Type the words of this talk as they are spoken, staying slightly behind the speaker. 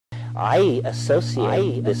I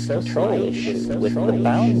associate this control issue with the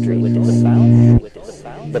boundary.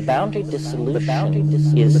 The boundary dissolution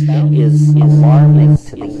is alarming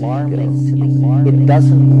to the ego. It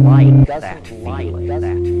doesn't like that feeling,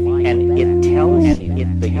 and it tells you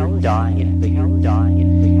that you're dying.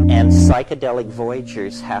 And psychedelic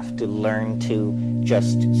voyagers have to learn to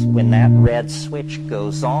just, when that red switch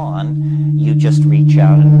goes on, you just reach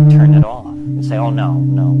out and turn it off and say, oh no,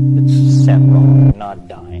 it's set wrong, you're not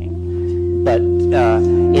dying. But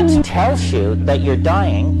it tells you that you're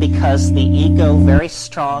dying because the ego very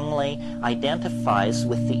strongly identifies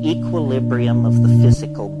with the equilibrium of the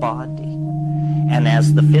physical body. And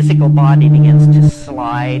as the physical body begins to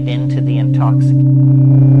slide into the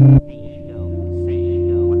intoxication, the ego,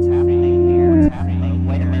 what's happening here?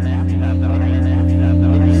 Wait a minute.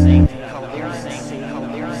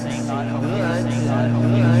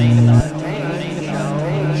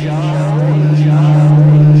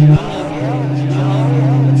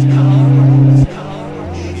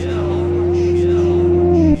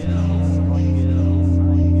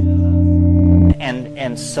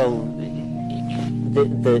 And so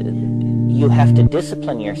you have to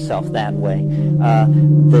discipline yourself that way.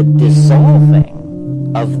 The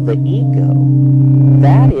dissolving of the ego,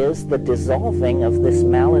 that is the dissolving of this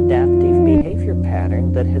maladaptive behavior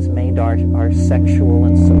pattern that has made our sexual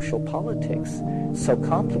and social politics so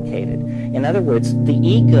complicated. In other words, the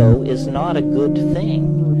ego is not a good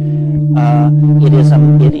thing.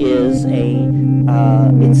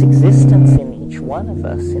 Its existence in each one of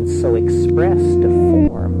us in so expressed a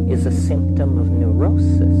form is a symptom of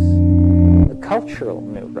neurosis, a cultural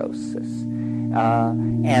neurosis.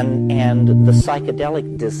 And the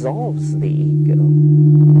psychedelic dissolves the ego,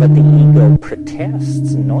 but the ego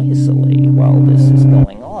protests noisily while this is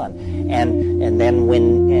going on. And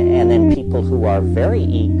then people who are very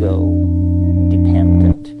ego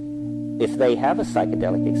dependent, if they have a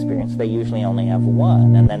psychedelic experience, they usually only have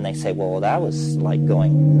one, and then they say, well, that was like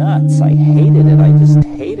going nuts. I hated it. I just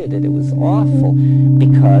hated it. It was awful,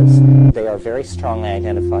 because they are very strongly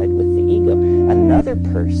identified with the ego. Another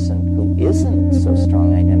person who isn't so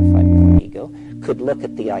strongly identified with the ego could look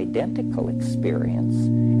at the identical experience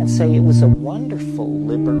and say it was a wonderful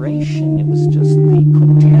liberation. It was just the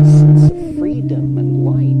quintessence of freedom and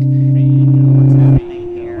light. What's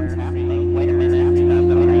happening here? What's happening? Wait a minute.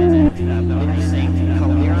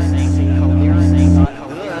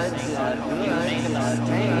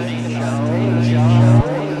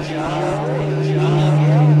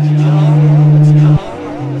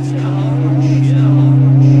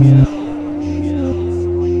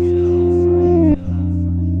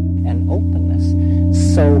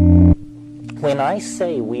 When I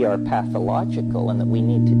say we are pathological and that we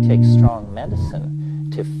need to take strong medicine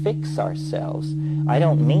to fix ourselves, I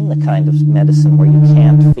don't mean the kind of medicine where you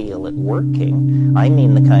can't feel it working. I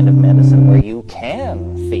mean the kind of medicine where you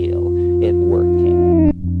can feel it working.